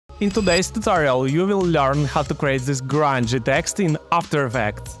In today's tutorial, you will learn how to create this grungy text in After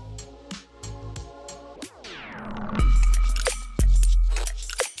Effects.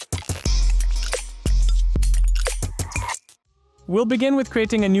 We'll begin with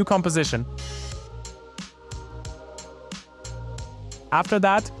creating a new composition. After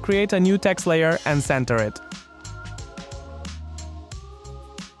that, create a new text layer and center it.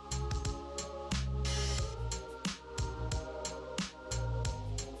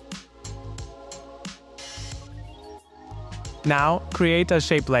 Now, create a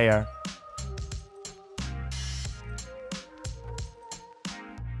shape layer.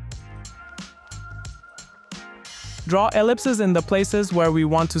 Draw ellipses in the places where we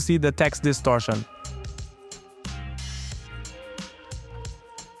want to see the text distortion.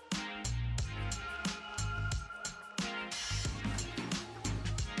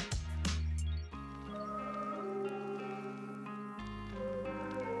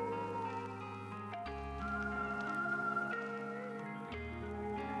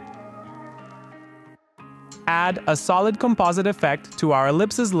 Add a solid composite effect to our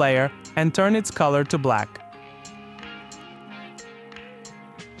ellipses layer and turn its color to black.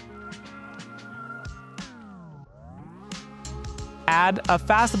 Add a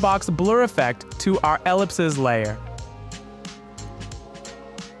fastbox blur effect to our ellipses layer.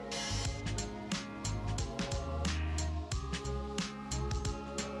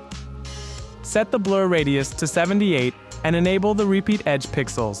 Set the blur radius to 78 and enable the repeat edge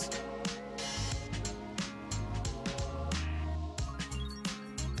pixels.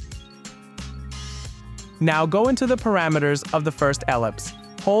 Now go into the parameters of the first ellipse.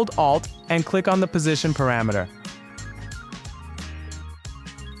 Hold Alt and click on the position parameter.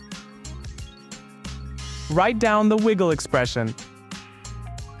 Write down the wiggle expression.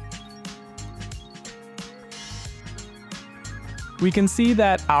 We can see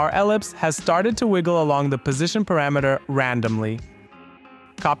that our ellipse has started to wiggle along the position parameter randomly.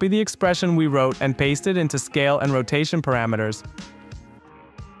 Copy the expression we wrote and paste it into scale and rotation parameters.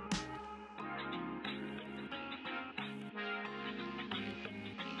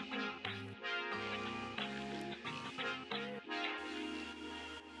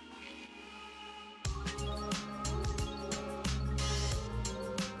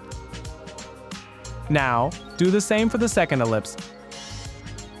 Now, do the same for the second ellipse.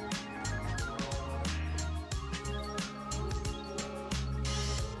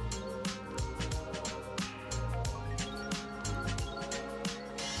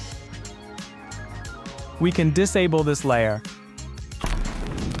 We can disable this layer.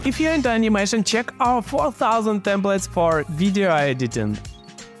 If you're into animation, check our 4,000 templates for video editing.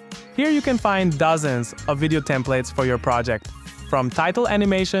 Here you can find dozens of video templates for your project, from title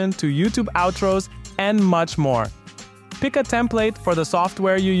animation to YouTube outros and much more. Pick a template for the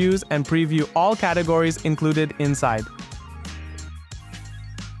software you use and preview all categories included inside.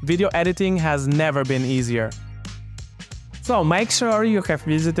 Video editing has never been easier. So make sure you have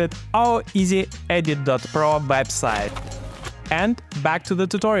visited our easyedit.pro website. And back to the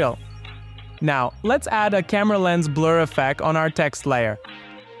tutorial. Now, let's add a camera lens blur effect on our text layer.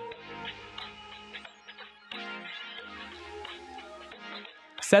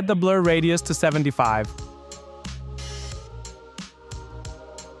 Set the blur radius to 75.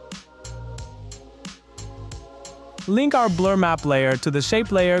 Link our blur map layer to the shape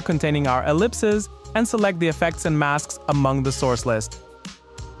layer containing our ellipses and select the effects and masks among the source list.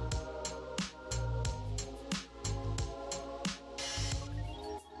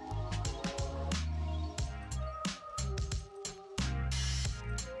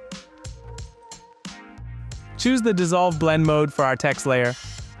 Choose the dissolve blend mode for our text layer.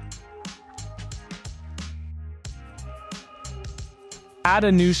 Add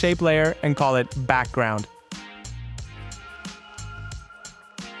a new shape layer and call it background.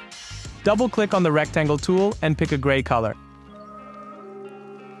 Double-click on the rectangle tool and pick a gray color.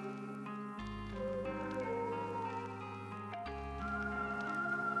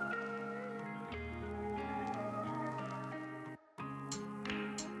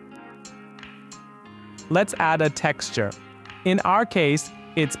 Let's add a texture. In our case,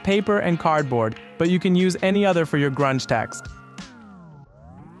 it's paper and cardboard, but you can use any other for your grunge text.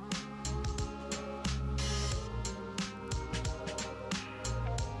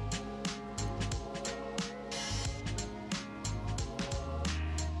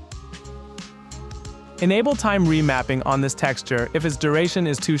 Enable time remapping on this texture if its duration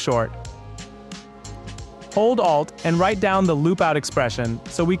is too short. Hold Alt and write down the loop out expression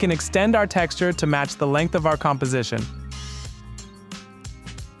so we can extend our texture to match the length of our composition.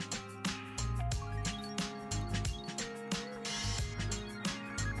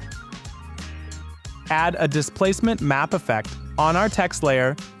 add a displacement map effect on our text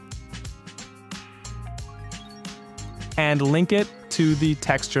layer and link it to the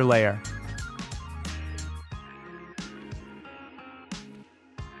texture layer.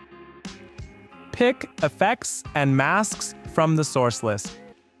 Pick Effects and Masks from the source list.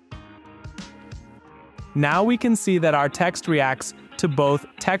 Now we can see that our text reacts to both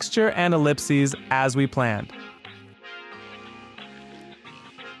texture and ellipses as we planned.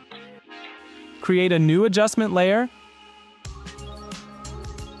 Create a new adjustment layer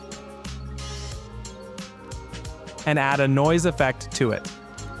and add a noise effect to it.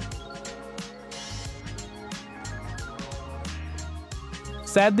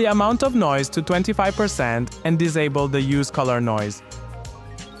 Set the amount of noise to 25% and disable the Use Color noise.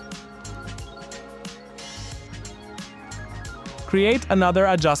 Create another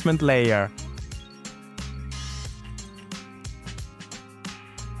adjustment layer.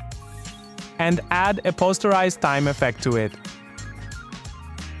 And add a posterized time effect to it.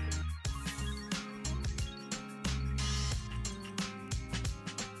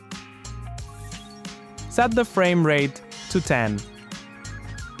 Set the frame rate to 10.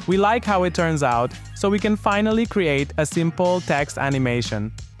 We like how it turns out, so we can finally create a simple text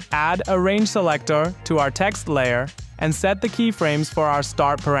animation. Add a range selector to our text layer and set the keyframes for our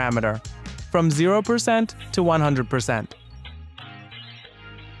start parameter from 0% to 100%.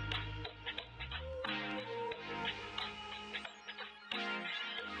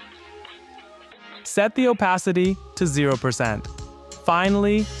 Set the opacity to 0%.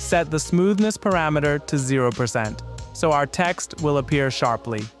 Finally, set the smoothness parameter to 0%, so our text will appear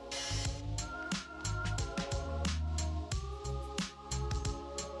sharply.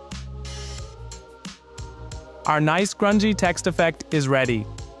 Our nice grungy text effect is ready.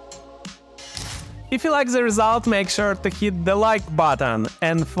 If you like the result, make sure to hit the like button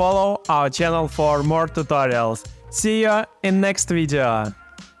and follow our channel for more tutorials. See you in next video.